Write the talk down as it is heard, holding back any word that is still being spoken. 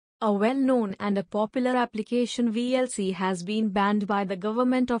A well-known and a popular application VLC has been banned by the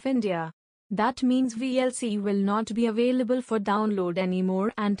Government of India. That means VLC will not be available for download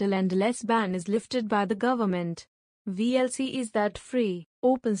anymore until and unless ban is lifted by the government. VLC is that free,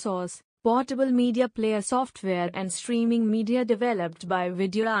 open source, portable media player software and streaming media developed by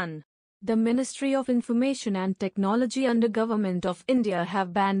VideoLan. The Ministry of Information and Technology under Government of India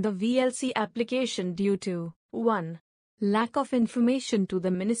have banned the VLC application due to 1. Lack of information to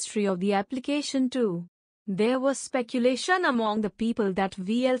the Ministry of the application. 2. There was speculation among the people that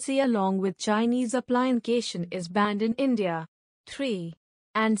VLC along with Chinese Appliancation is banned in India. 3.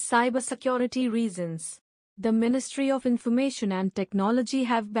 And cybersecurity reasons. The Ministry of Information and Technology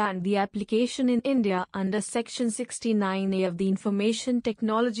have banned the application in India under Section 69A of the Information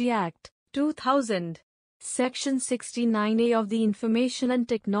Technology Act, 2000. Section 69A of the Information and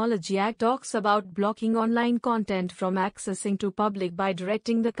Technology Act talks about blocking online content from accessing to public by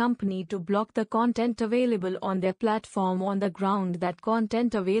directing the company to block the content available on their platform on the ground that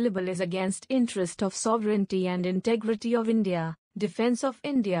content available is against interest of sovereignty and integrity of India, defense of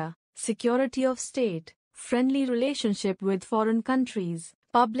India, security of state, friendly relationship with foreign countries,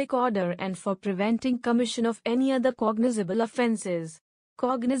 public order and for preventing commission of any other cognizable offences.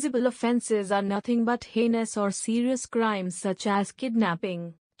 Cognizable offences are nothing but heinous or serious crimes such as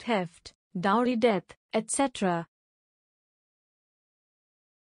kidnapping, theft, dowry death, etc.